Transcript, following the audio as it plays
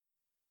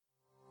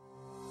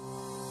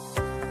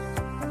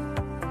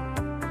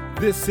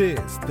This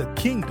is the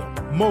Kingdom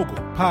Mogul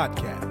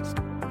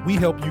Podcast. We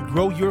help you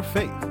grow your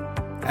faith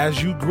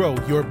as you grow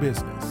your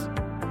business.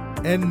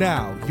 And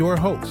now, your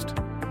host,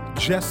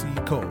 Jesse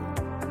Cole.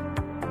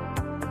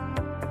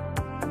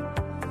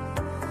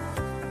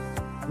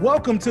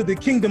 Welcome to the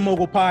Kingdom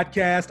Mogul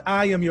Podcast.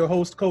 I am your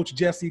host, Coach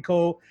Jesse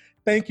Cole.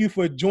 Thank you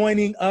for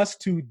joining us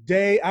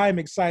today. I am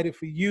excited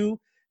for you,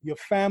 your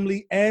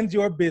family, and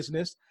your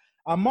business.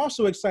 I'm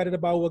also excited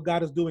about what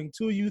God is doing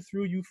to you,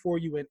 through you, for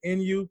you, and in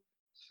you.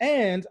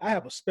 And I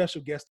have a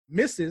special guest,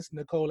 Mrs.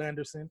 Nicole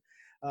Anderson,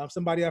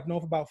 somebody I've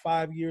known for about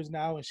 5 years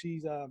now, and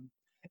she's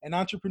an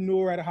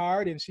entrepreneur at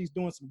heart, and she's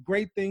doing some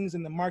great things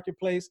in the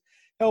marketplace,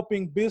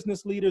 helping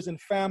business leaders and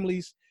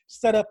families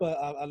set up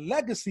a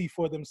legacy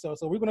for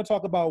themselves. So we're going to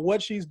talk about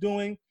what she's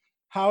doing,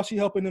 how she's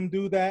helping them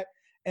do that,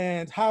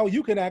 and how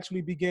you can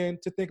actually begin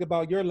to think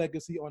about your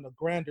legacy on a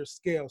grander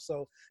scale.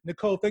 So,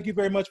 Nicole, thank you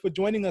very much for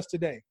joining us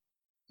today.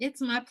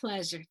 It's my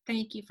pleasure.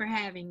 Thank you for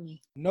having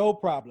me. No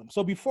problem.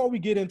 So before we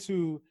get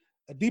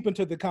deep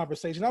into the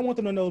conversation, I want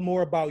them to know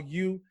more about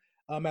you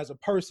as a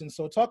person.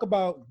 So talk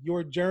about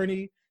your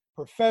journey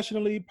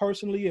professionally,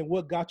 personally, and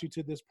what got you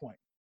to this point.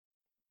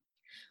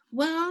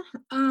 Well,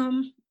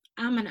 I'm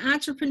an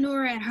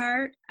entrepreneur at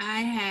heart.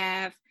 I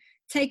have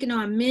taken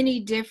on many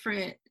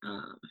different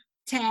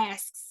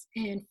tasks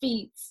and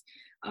feats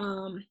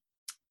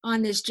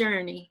on this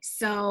journey.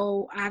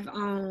 So I've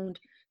owned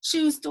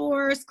shoe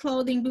stores,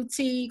 clothing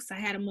boutiques. I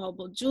had a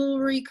mobile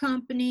jewelry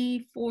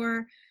company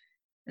for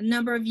a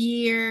number of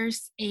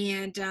years,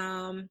 and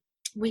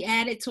we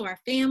added to our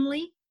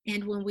family.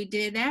 And when we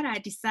did that, I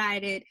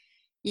decided,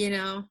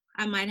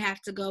 I might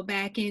have to go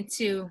back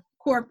into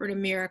corporate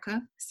America,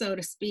 so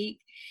to speak.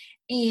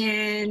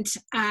 And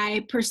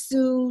I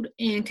pursued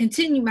and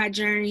continued my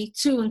journey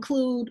to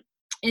include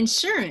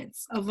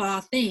insurance, of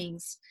all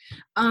things.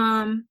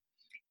 And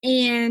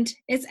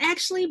it's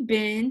actually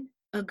been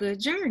a good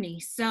journey.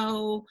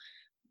 So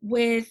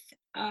with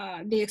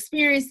the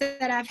experience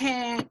that I've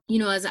had,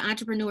 as an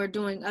entrepreneur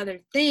doing other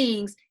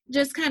things,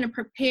 just kind of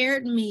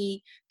prepared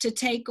me to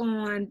take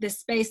on the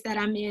space that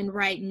I'm in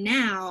right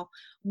now,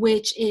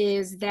 which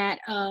is that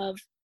of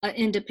an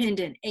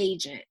independent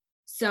agent.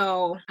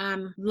 So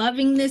I'm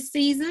loving this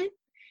season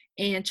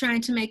and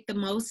trying to make the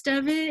most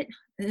of it.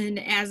 And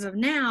as of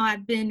now,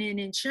 I've been in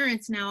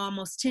insurance now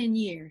almost 10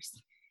 years.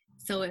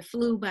 So it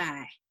flew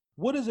by.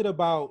 What is it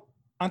about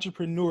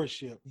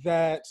entrepreneurship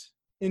that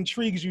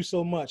intrigues you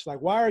so much? Like,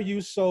 why are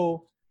you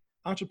so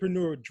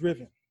entrepreneur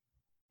driven?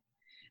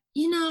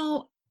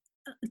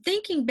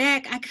 Thinking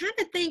back, I kind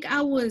of think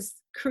I was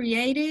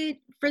created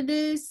for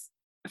this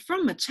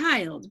from a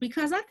child,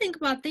 because I think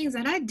about things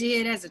that I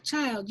did as a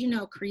child,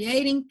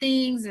 creating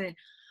things and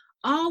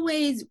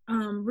always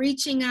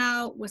reaching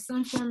out with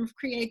some form of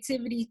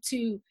creativity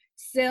to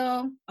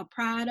sell a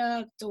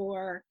product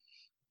or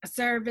a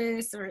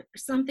service or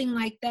something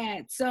like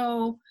that.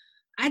 So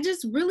I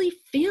just really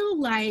feel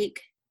like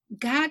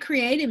God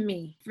created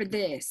me for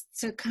this,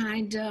 to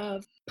kind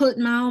of put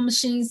my own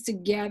machines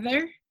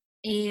together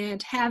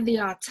and have the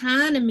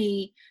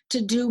autonomy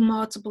to do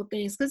multiple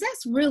things, because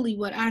that's really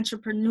what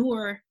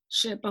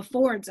entrepreneurship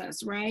affords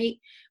us, right?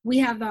 We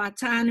have the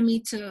autonomy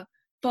to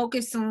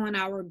focus on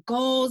our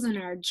goals and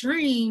our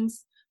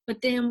dreams,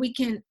 but then we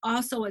can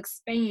also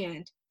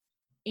expand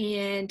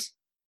and,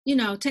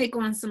 take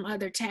on some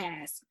other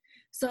tasks.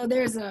 So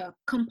there's a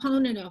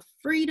component of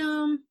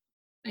freedom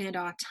and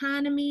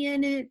autonomy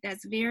in it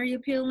that's very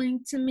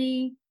appealing to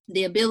me.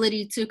 The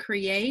ability to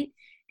create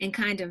and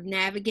kind of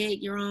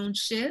navigate your own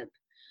ship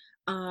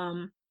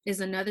is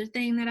another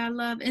thing that I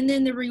love. And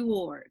then the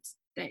rewards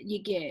that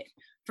you get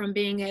from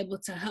being able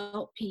to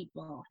help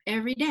people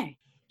every day.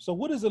 So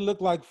what does it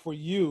look like for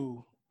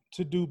you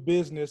to do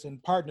business in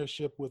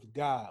partnership with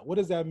God? What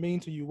does that mean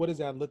to you? What does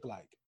that look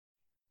like?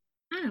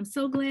 I am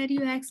so glad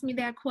you asked me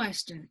that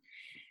question.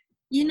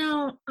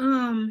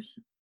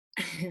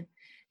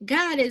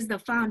 God is the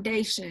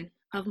foundation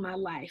of my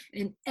life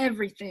and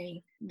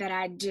everything that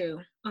I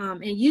do.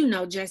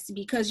 And Jesse,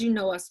 because you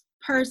know us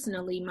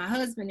personally, my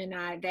husband and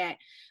I, that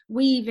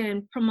we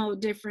even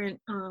promote different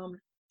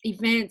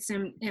events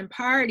and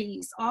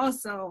parties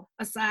also,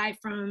 aside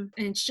from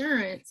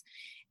insurance.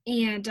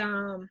 And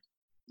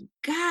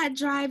God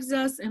drives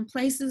us and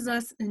places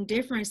us in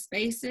different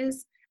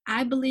spaces,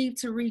 I believe,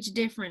 to reach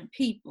different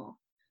people.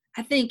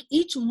 I think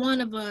each one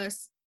of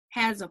us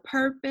has a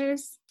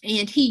purpose,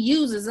 and he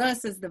uses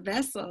us as the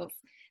vessels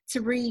to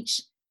reach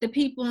the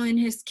people in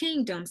his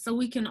kingdom, so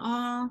we can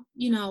all,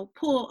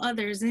 pull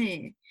others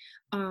in,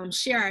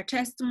 share our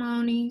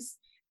testimonies,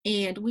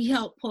 and we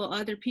help pull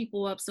other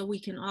people up so we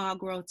can all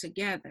grow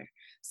together.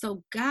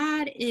 So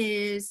God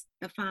is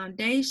the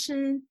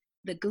foundation,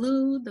 the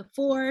glue, the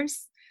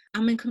force.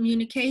 I'm in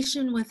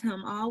communication with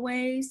him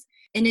always.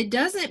 And it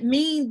doesn't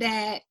mean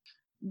that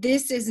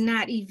this is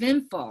not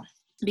eventful,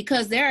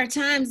 because there are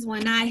times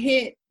when I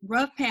hit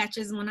rough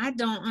patches when I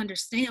don't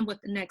understand what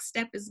the next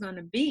step is going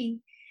to be.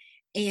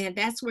 And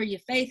that's where your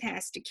faith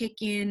has to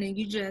kick in, and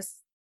you just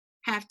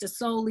have to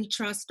solely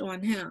trust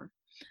on him.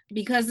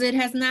 because it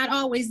has not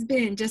always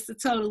been just a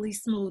totally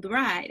smooth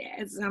ride,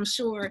 as I'm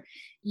sure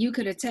you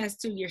could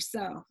attest to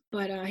yourself.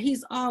 But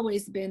he's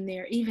always been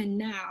there, even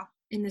now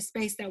in the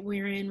space that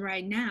we're in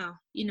right now.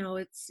 You know,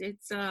 it's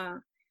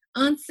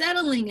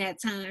unsettling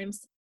at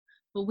times,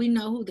 but we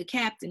know who the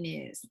captain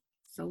is.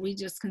 So we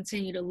just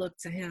continue to look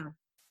to him.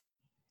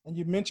 And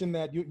you mentioned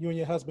that you and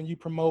your husband, you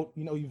promote,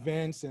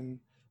 events and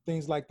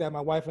things like that.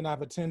 My wife and I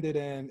have attended,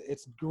 and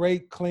it's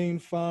great, clean,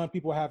 fun.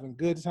 People are having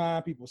good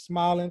time, people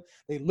smiling,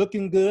 they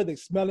looking good, they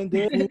smelling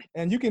good.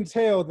 And you can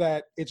tell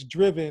that it's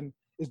driven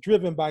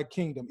by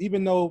kingdom.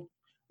 Even though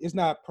it's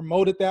not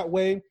promoted that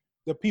way,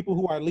 the people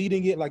who are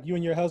leading it, like you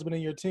and your husband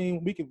and your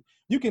team,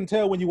 you can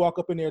tell when you walk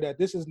up in there that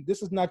this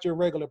is not your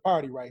regular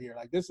party right here.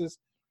 Like this is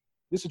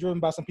driven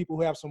by some people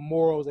who have some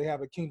morals, they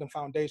have a kingdom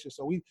foundation.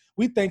 So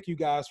we thank you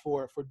guys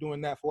for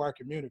doing that for our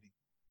community.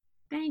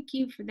 Thank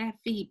you for that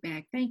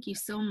feedback. Thank you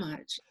so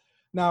much.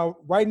 Now,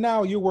 right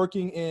now you're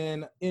working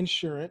in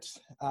insurance.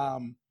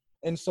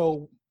 And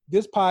so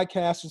this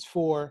podcast is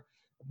for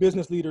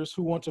business leaders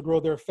who want to grow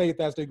their faith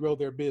as they grow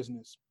their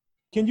business.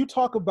 Can you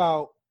talk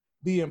about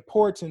the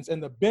importance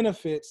and the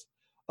benefits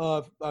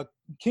of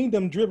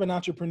kingdom-driven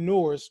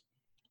entrepreneurs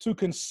to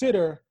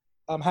consider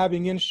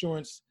having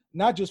insurance,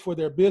 not just for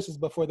their business,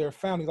 but for their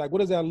families? Like, what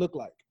does that look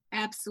like?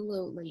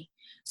 Absolutely.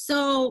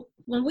 So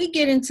when we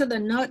get into the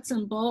nuts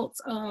and bolts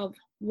of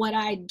what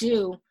I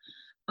do,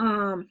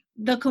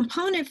 the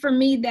component for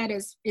me that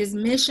is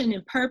mission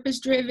and purpose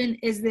driven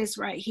is this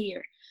right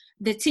here: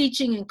 the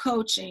teaching and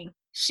coaching,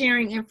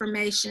 sharing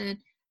information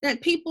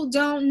that people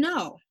don't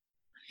know.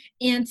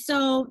 And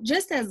so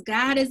just as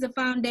God is a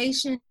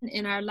foundation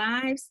in our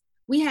lives,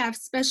 we have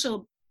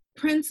special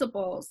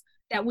principles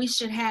that we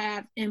should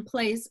have in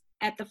place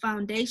at the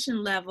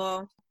foundation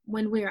level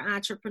when we're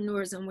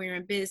entrepreneurs and we're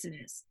in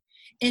business.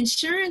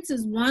 Insurance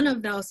is one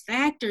of those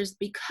factors,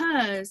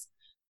 because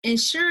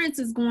insurance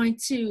is going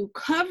to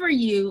cover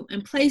you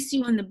and place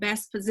you in the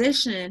best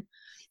position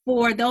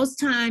for those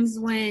times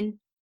when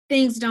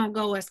things don't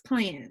go as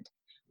planned.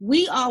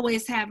 We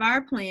always have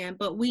our plan,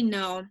 but we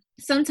know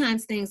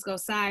sometimes things go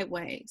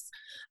sideways.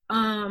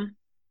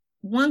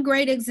 One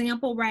great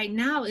example right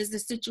now is the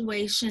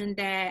situation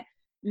that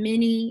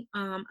many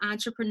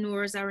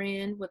entrepreneurs are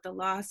in with the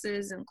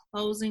losses and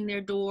closing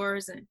their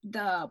doors and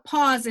the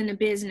pause in the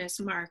business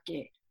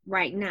market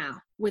right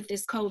now with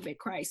this COVID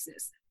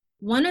crisis.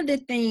 One of the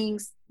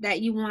things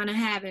that you want to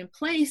have in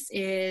place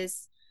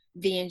is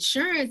the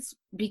insurance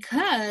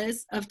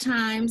because of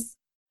times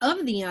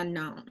of the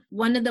unknown.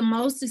 One of the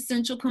most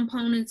essential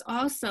components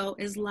also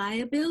is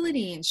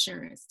liability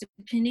insurance.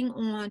 Depending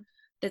on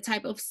the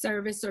type of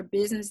service or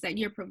business that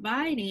you're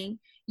providing,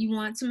 you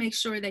want to make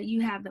sure that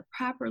you have the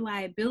proper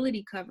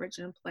liability coverage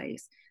in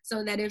place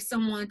so that if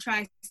someone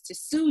tries to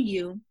sue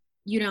you,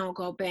 you don't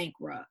go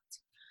bankrupt.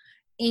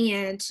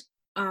 And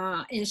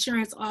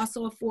insurance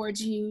also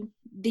affords you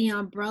the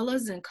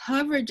umbrellas and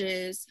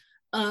coverages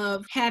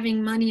of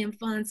having money and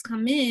funds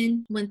come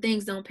in when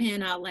things don't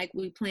pan out like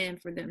we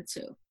planned for them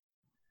to.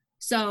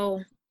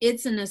 So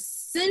it's an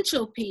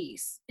essential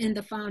piece in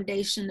the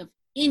foundation of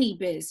any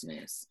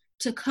business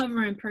to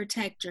cover and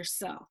protect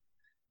yourself.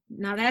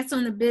 Now that's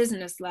on the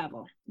business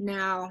level.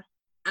 Now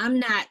I'm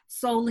not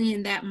solely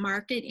in that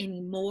market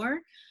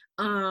anymore.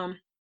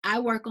 I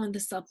work on the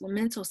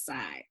supplemental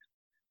side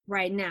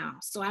right now.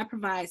 So I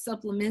provide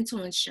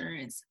supplemental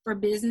insurance for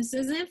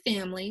businesses and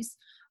families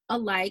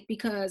alike,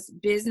 because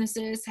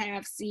businesses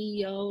have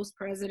CEOs,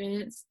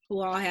 presidents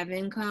who all have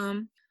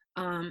income,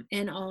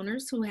 and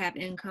owners who have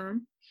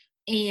income.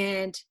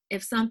 And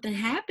if something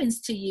happens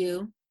to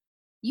you,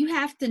 you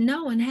have to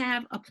know and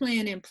have a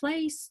plan in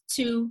place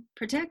to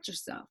protect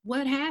yourself.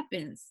 What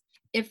happens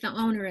if the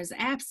owner is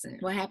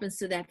absent? What happens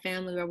to that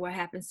family, or what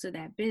happens to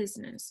that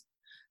business?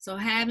 So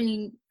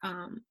having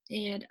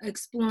and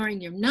exploring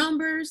your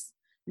numbers,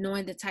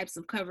 knowing the types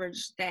of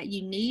coverage that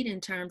you need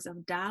in terms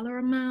of dollar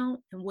amount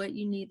and what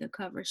you need the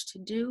coverage to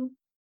do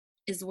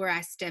is where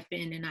I step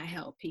in and I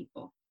help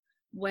people.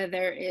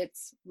 Whether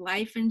it's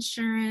life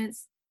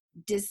insurance,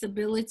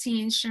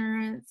 disability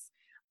insurance,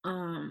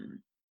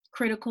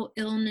 critical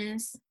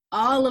illness,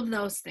 all of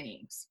those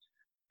things,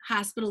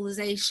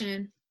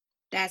 hospitalization,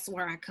 that's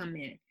where I come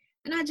in.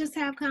 And I just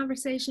have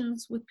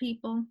conversations with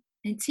people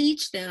and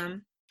teach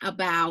them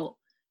about,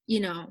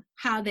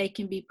 how they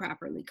can be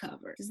properly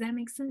covered. Does that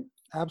make sense?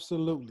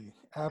 Absolutely.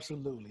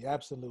 Absolutely.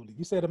 Absolutely.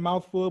 You said a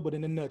mouthful, but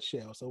in a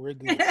nutshell, so we're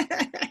good.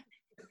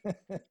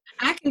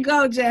 I can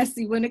go,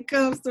 Jesse. When it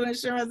comes to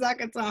insurance, I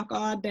can talk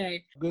all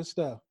day. Good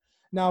stuff.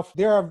 Now,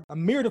 there are a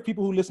myriad of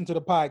people who listen to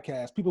the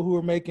podcast, people who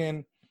are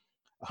making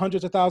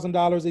hundreds of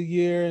 $1,000s a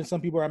year, and some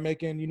people are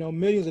making,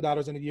 millions of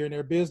dollars in a year in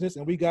their business.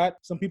 And we got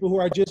some people who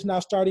are just now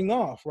starting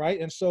off,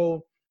 right? And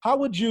so how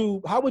would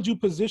you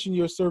position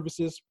your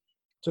services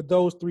to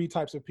those three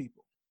types of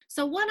people?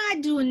 So what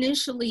I do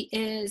initially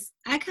is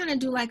I kind of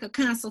do like a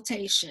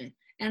consultation,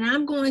 and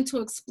I'm going to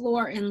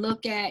explore and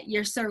look at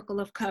your circle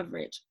of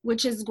coverage,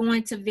 which is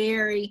going to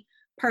vary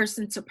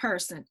person to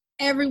person.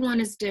 Everyone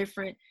is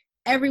different.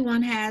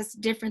 everyone has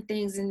different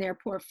things in their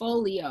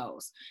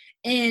portfolios.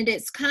 And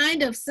it's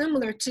kind of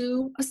similar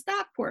to a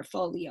stock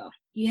portfolio.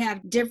 You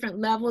have different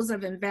levels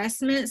of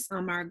investment.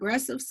 Some are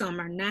aggressive, some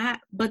are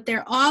not, but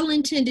they're all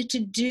intended to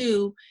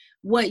do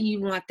what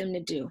you want them to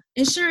do.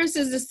 Insurance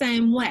is the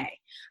same way.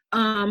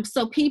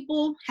 So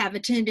people have a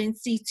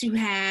tendency to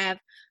have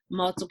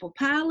multiple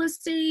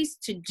policies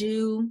to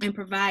do and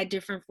provide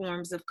different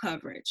forms of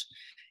coverage.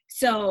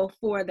 So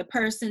for the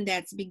person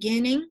that's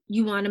beginning,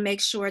 you want to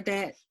make sure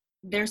that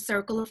their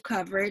circle of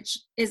coverage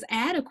is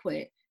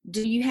adequate.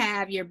 Do you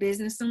have your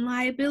business and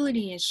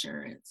liability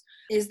insurance?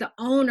 Is the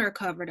owner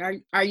covered?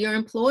 Are your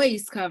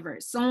employees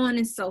covered? So on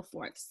and so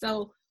forth.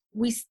 So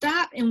we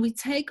stop and we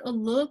take a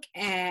look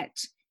at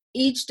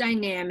each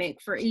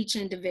dynamic for each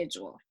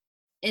individual.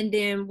 And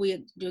then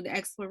we do the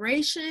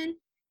exploration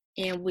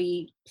and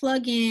we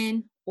plug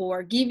in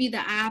or give you the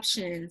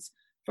options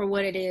for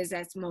what it is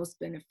that's most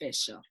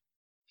beneficial.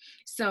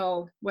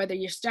 So whether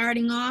you're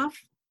starting off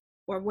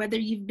or whether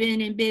you've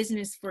been in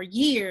business for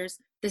years,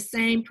 the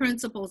same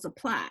principles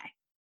apply.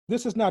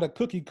 This is not a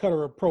cookie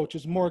cutter approach.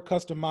 It's more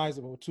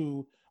customizable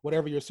to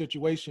whatever your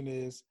situation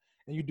is.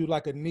 And you do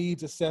like a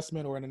needs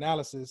assessment or an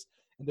analysis.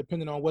 And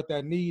depending on what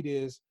that need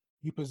is,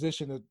 you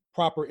position the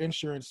proper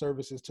insurance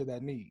services to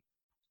that need.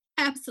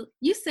 Absolutely.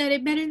 You said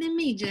it better than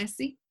me,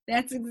 Jesse.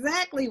 That's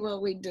exactly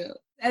what we do.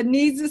 A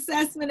needs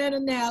assessment and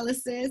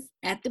analysis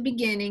at the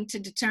beginning to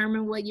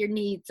determine what your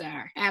needs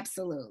are.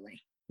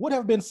 Absolutely. What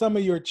have been some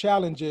of your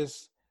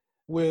challenges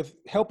with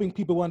helping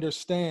people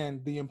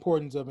understand the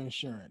importance of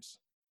insurance?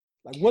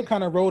 Like what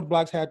kind of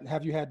roadblocks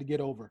have you had to get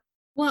over?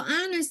 Well,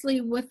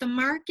 honestly, with the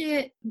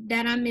market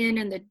that I'm in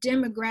and the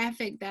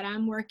demographic that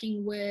I'm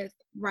working with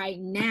right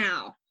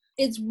now,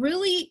 it's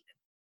really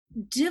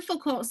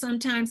difficult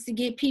sometimes to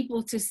get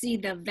people to see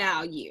the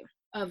value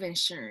of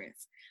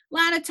insurance. A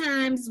lot of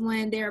times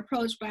when they're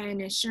approached by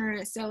an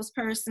insurance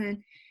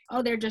salesperson,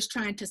 oh, they're just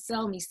trying to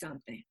sell me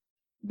something.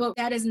 But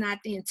that is not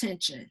the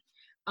intention.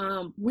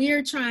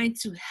 We're trying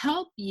to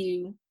help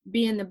you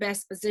be in the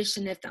best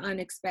position if the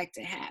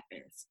unexpected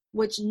happens,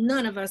 which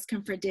none of us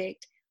can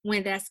predict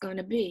when that's going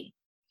to be.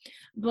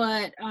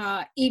 But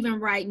even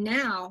right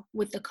now,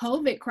 with the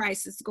COVID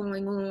crisis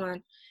going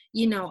on,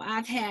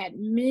 I've had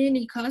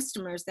many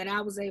customers that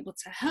I was able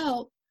to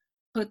help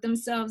put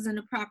themselves in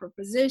a proper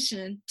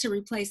position to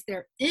replace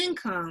their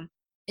income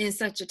in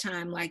such a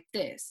time like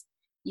this.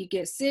 You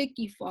get sick,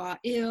 you fall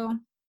ill,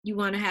 you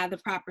want to have the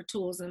proper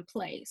tools in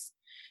place.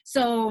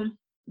 So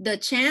the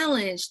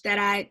challenge that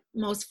I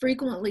most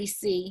frequently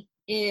see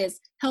is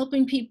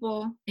helping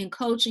people and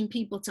coaching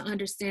people to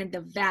understand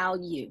the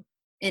value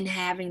in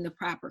having the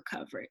proper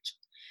coverage.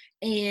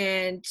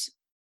 And,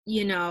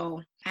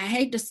 I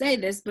hate to say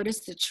this, but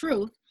it's the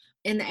truth.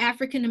 In the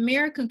African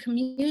American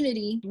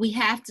community, we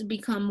have to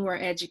become more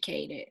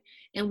educated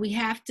and we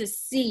have to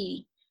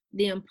see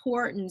the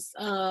importance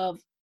of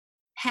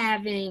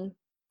having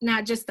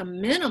not just a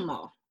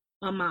minimal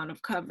amount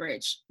of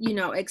coverage,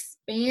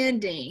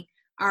 expanding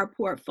our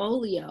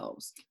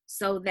portfolios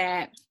so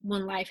that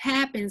when life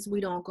happens, we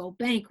don't go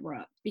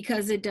bankrupt,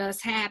 because it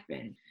does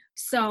happen.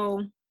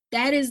 So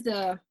that is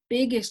the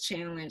biggest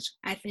challenge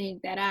I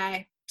think that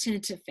I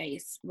tend to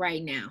face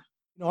right now.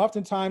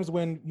 Oftentimes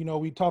when,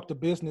 we talk to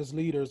business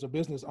leaders or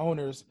business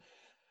owners,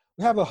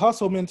 we have a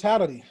hustle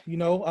mentality.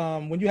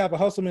 When you have a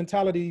hustle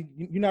mentality,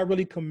 you're not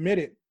really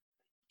committed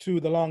to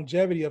the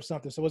longevity of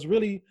something. So it's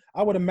really,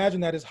 I would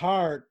imagine that it's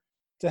hard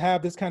to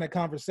have this kind of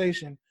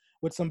conversation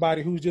with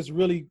somebody who just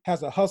really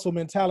has a hustle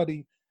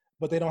mentality,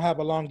 but they don't have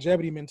a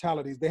longevity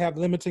mentality. They have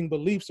limiting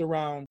beliefs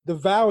around the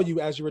value,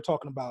 as you were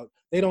talking about.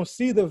 They don't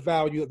see the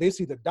value. They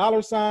see the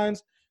dollar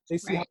signs. They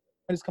see how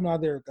it's coming out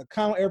of their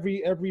account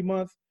every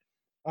month,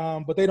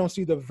 but they don't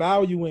see the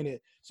value in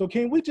it. So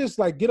can we just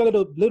get a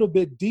little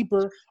bit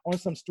deeper on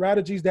some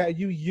strategies that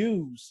you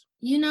use?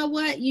 You know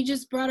what? You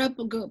just brought up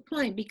a good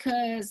point,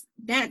 because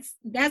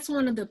that's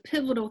one of the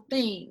pivotal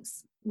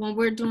things when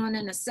we're doing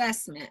an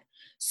assessment.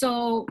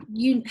 So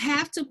you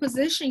have to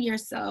position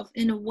yourself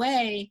in a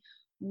way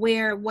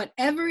where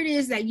whatever it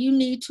is that you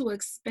need to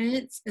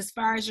expense as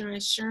far as your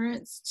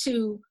insurance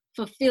to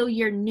fulfill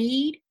your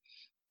need,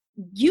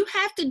 you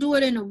have to do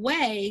it in a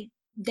way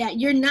that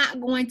you're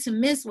not going to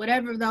miss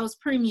whatever those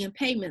premium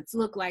payments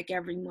look like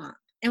every month.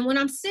 And when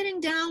I'm sitting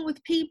down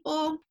with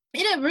people,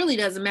 it really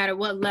doesn't matter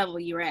what level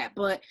you're at,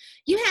 but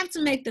you have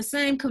to make the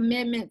same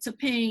commitment to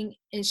paying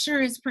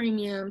insurance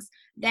premiums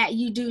that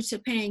you do to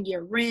paying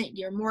your rent,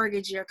 your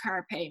mortgage, your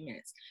car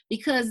payments,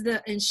 because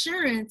the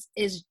insurance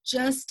is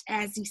just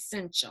as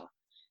essential.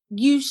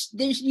 You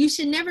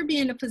should never be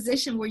in a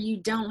position where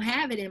you don't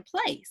have it in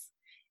place.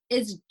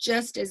 It's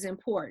just as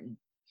important.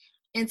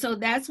 And so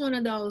that's one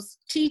of those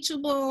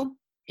teachable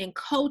and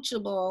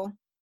coachable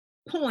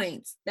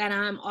points that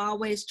I'm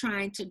always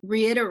trying to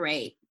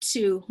reiterate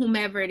to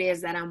whomever it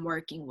is that I'm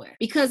working with,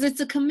 because it's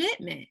a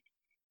commitment.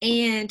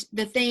 And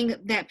the thing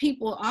that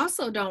people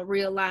also don't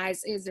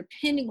realize is,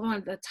 depending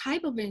on the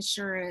type of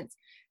insurance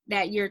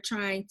that you're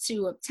trying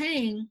to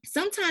obtain,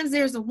 sometimes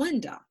there's a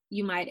window.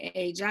 You might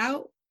age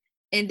out,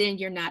 and then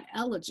you're not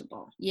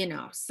eligible, you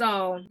know.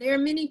 So there are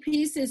many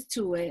pieces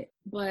to it,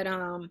 but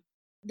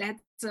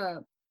that's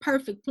a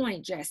perfect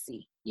point,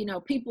 Jesse. You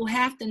know, people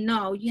have to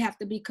know, you have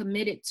to be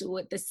committed to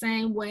it the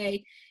same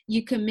way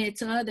you commit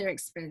to other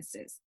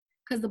expenses.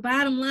 Because the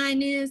bottom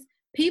line is,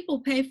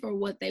 people pay for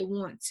what they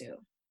want to.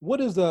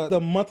 What is the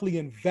monthly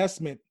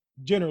investment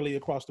generally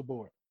across the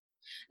board?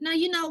 Now,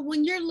 you know,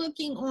 when you're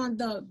looking on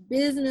the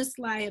business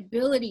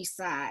liability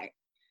side,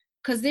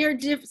 because they're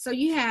different. So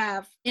you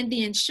have, in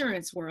the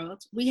insurance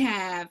world, we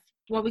have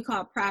what we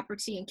call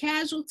property and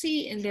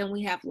casualty, and then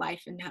we have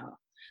life and health.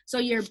 So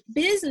your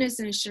business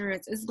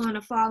insurance is going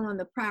to fall on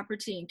the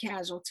property and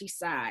casualty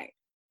side,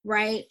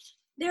 right?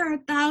 There are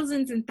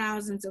thousands and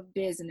thousands of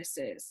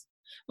businesses.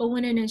 But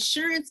when an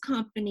insurance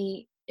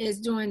company is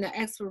doing the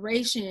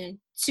exploration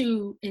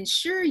to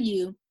insure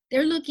you,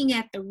 they're looking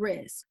at the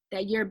risk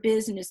that your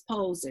business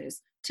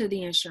poses to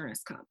the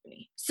insurance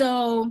company.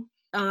 So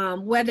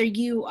whether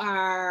you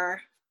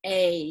are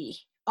a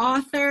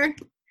author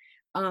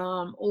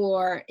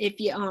or if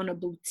you own a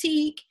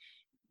boutique,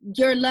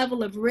 your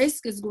level of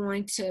risk is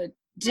going to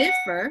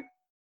differ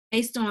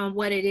based on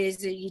what it is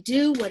that you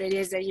do, what it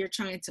is that you're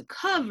trying to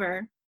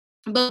cover.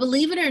 But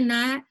believe it or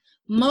not,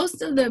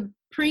 most of the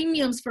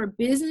premiums for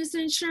business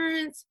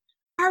insurance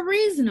are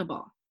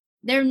reasonable.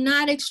 They're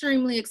not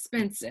extremely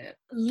expensive,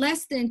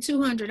 less than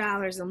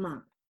 $200 a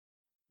month,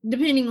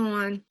 depending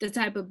on the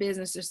type of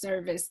business or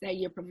service that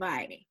you're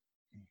providing.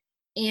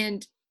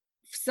 And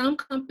some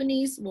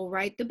companies will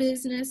write the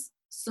business,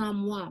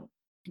 some won't.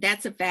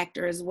 That's a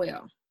factor as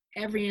well.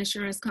 Every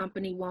insurance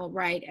company won't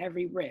write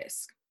every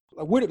risk.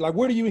 What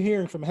are you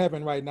hearing from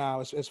heaven right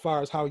now as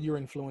far as how you're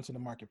influencing the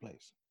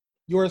marketplace?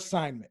 Your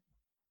assignment.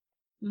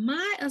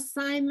 My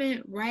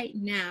assignment right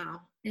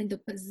now, in the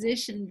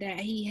position that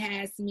he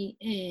has me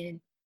in,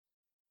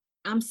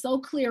 I'm so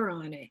clear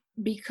on it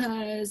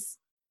because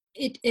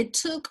it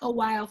took a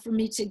while for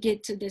me to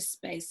get to this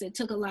space. It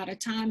took a lot of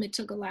time. It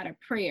took a lot of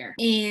prayer.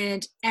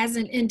 And as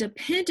an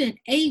independent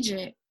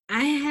agent,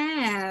 I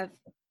have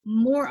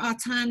more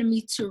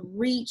autonomy to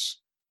reach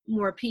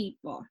more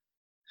people.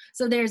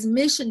 So there's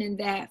mission in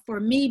that for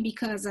me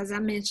because, as I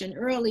mentioned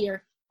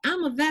earlier,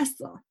 I'm a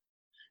vessel.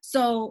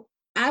 So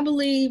I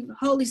believe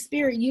Holy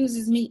Spirit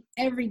uses me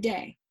every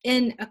day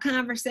in a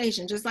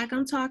conversation, just like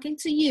I'm talking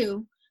to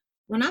you.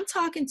 When I'm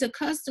talking to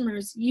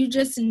customers, you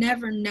just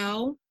never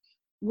know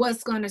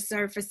what's going to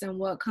surface and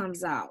what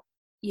comes out,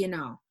 you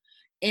know.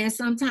 And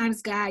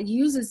sometimes God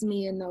uses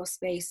me in those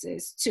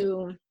spaces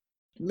to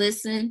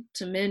listen,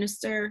 to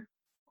minister,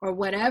 or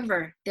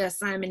whatever the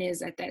assignment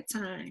is at that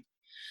time.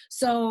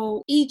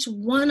 So each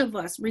one of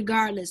us,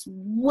 regardless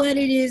what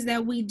it is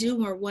that we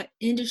do or what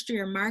industry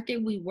or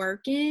market we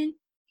work in,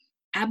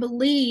 I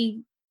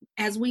believe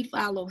as we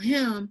follow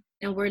him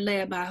and we're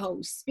led by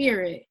Holy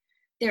Spirit,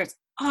 there's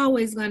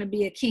always going to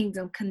be a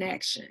kingdom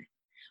connection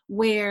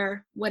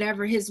where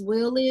whatever his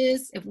will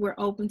is, if we're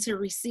open to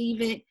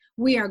receive it,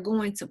 we are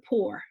going to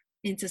pour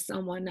into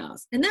someone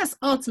else. And that's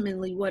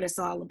ultimately what it's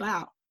all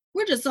about.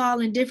 We're just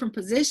all in different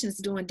positions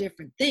doing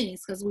different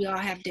things because we all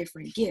have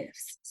different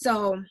gifts.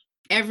 So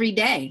every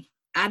day,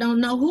 I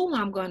don't know who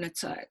I'm going to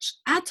touch.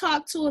 I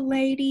talked to a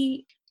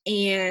lady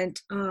and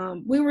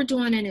we were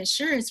doing an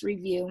insurance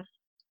review,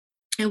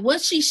 and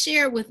what she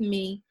shared with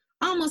me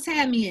almost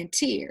had me in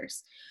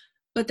tears.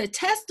 But the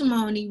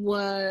testimony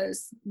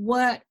was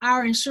what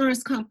our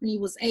insurance company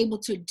was able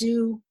to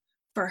do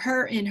for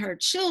her and her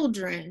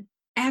children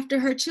after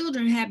her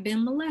children had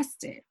been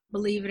molested,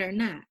 believe it or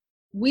not.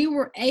 We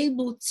were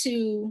able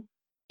to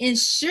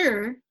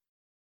insure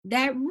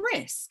that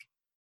risk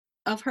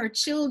of her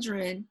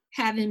children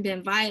having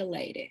been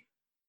violated.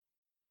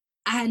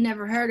 I had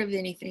never heard of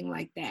anything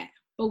like that,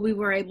 but we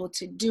were able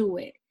to do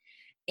it.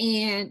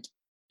 And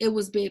it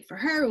was big for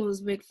her. It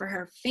was big for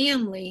her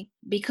family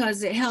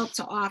because it helped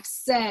to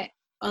offset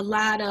a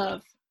lot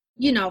of,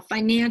 you know,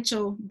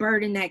 financial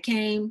burden that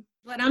came.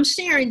 But I'm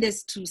sharing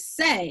this to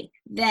say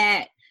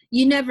that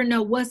you never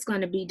know what's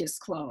going to be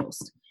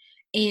disclosed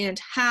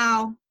and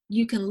how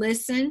you can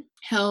listen,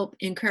 help,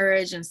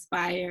 encourage,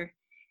 inspire,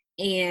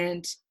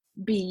 and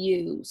be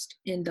used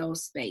in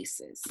those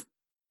spaces.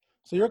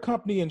 So your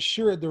company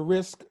insured the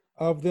risk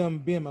of them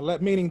being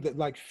molested, meaning that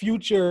like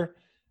future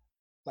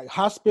like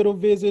hospital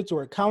visits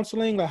or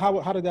counseling? Like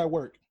how did that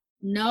work?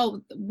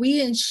 No,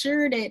 we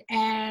insured it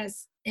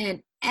as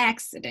an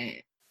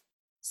accident,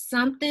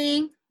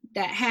 something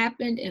that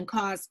happened and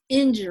caused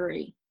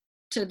injury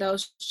to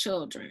those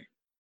children.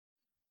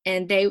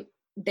 And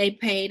they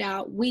paid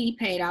out, we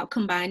paid out,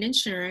 combined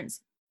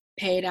insurance,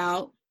 paid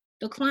out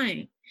the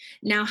claim.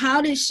 Now,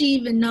 how did she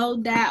even know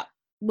that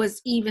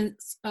was even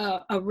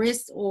a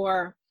risk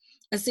or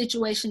a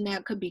situation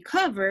that could be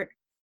covered?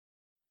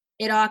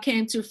 It all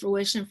came to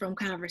fruition from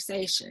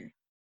conversation.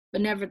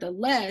 But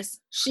nevertheless,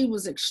 she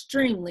was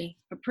extremely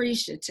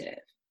appreciative.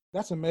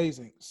 That's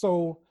amazing.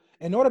 So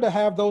in order to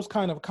have those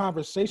kind of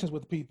conversations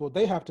with people,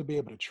 they have to be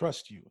able to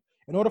trust you.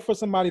 In order for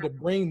somebody to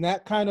bring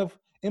that kind of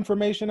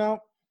information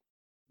out,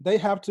 they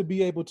have to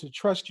be able to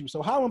trust you.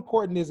 So how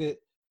important is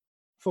it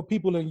for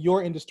people in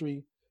your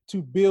industry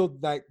to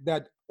build like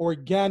that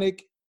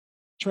organic,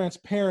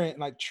 transparent,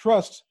 like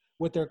trust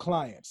with their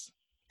clients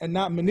and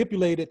not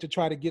manipulate it to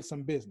try to get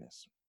some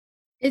business?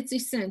 It's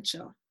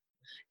essential.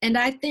 And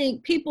I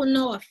think people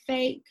know a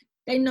fake.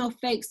 They know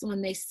fakes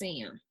when they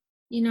see them.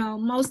 You know,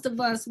 most of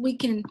us, we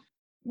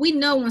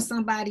know when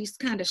somebody's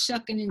kind of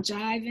shucking and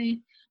jiving,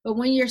 but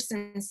when you're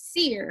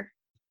sincere,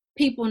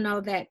 people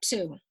know that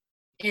too.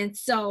 And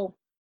so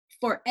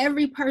for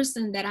every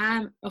person that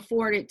I'm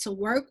afforded to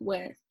work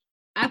with,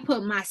 I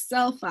put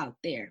myself out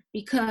there,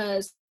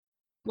 because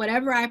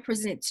whatever I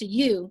present to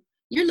you,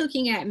 you're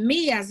looking at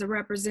me as a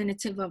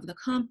representative of the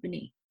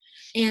company.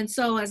 And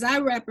so as I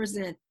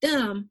represent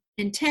them,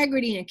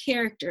 integrity and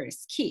character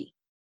is key.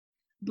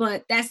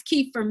 But that's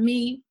key for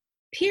me,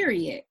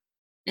 period,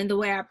 and the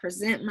way I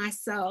present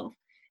myself.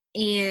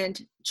 And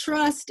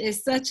trust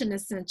is such an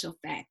essential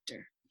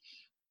factor.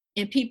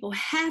 And people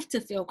have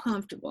to feel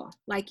comfortable,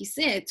 like you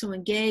said, to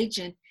engage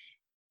and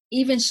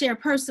even share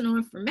personal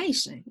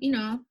information. You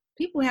know,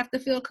 people have to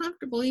feel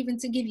comfortable even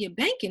to give you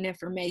banking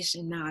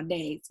information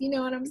nowadays. You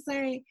know what I'm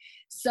saying?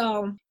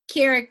 So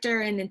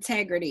character and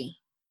integrity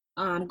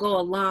go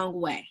a long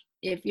way.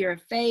 If you're a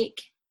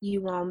fake,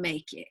 you won't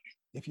make it.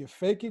 If you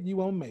fake it, you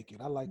won't make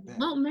it. I like that. You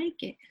won't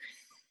make it.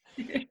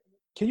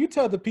 Can you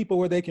tell the people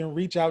where they can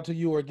reach out to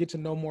you or get to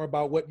know more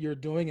about what you're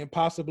doing and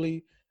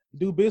possibly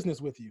do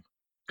business with you?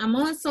 I'm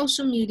on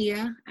social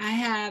media. I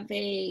have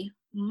a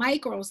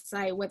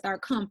microsite with our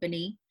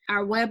company.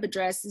 Our web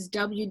address is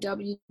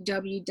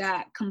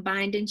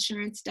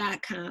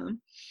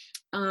www.combinedinsurance.com.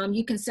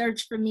 You can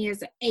search for me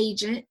as an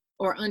agent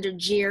or under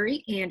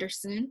Geri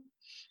Anderson.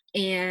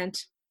 And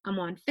I'm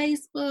on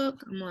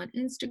Facebook, I'm on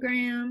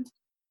Instagram,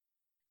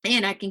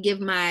 and I can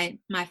give my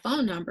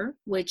phone number,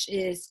 which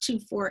is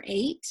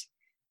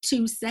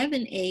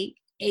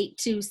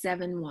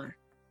 248-278-8271.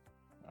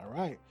 All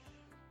right.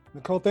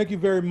 Nicole, thank you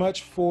very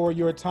much for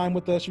your time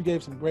with us. You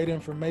gave some great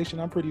information.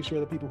 I'm pretty sure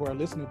the people who are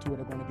listening to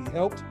it are going to be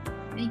helped.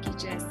 Thank you,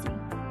 Jesse.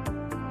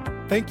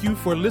 Thank you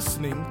for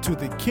listening to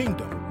the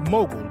Kingdom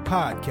Mogul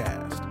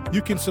Podcast.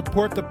 You can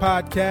support the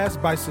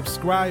podcast by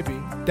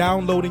subscribing,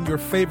 downloading your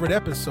favorite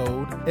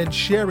episode, and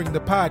sharing the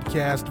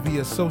podcast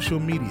via social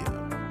media.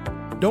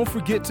 Don't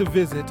forget to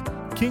visit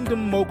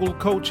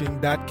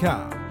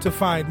kingdommogulcoaching.com to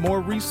find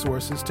more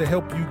resources to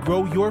help you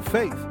grow your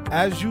faith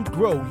as you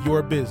grow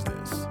your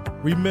business.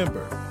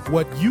 Remember,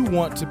 what you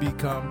want to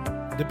become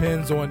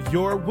depends on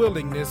your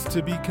willingness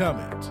to become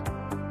it.